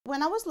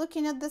when I was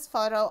looking at this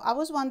photo, I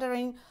was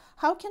wondering,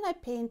 how can I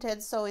paint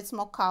it so it's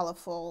more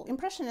colorful?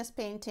 Impressionist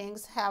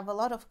paintings have a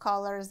lot of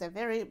colors,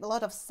 a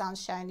lot of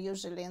sunshine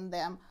usually in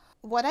them.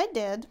 What I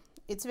did,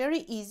 it's very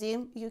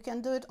easy. You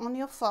can do it on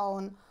your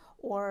phone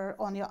or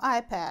on your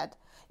iPad.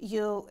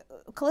 You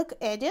click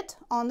edit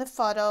on the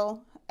photo,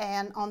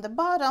 and on the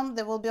bottom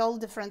there will be all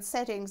different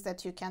settings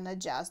that you can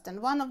adjust, and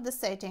one of the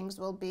settings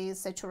will be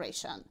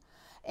saturation,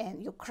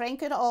 and you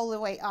crank it all the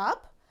way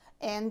up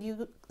and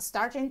you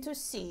starting to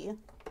see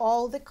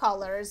all the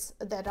colors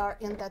that are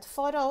in that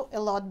photo a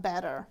lot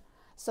better.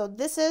 So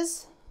this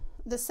is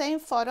the same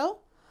photo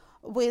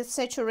with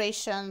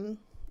saturation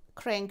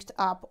cranked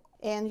up,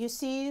 and you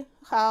see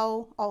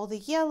how all the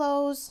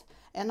yellows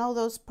and all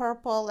those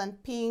purple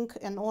and pink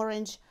and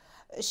orange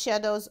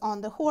shadows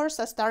on the horse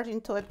are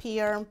starting to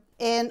appear,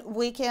 and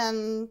we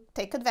can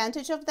take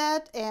advantage of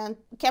that and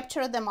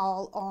capture them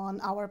all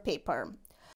on our paper.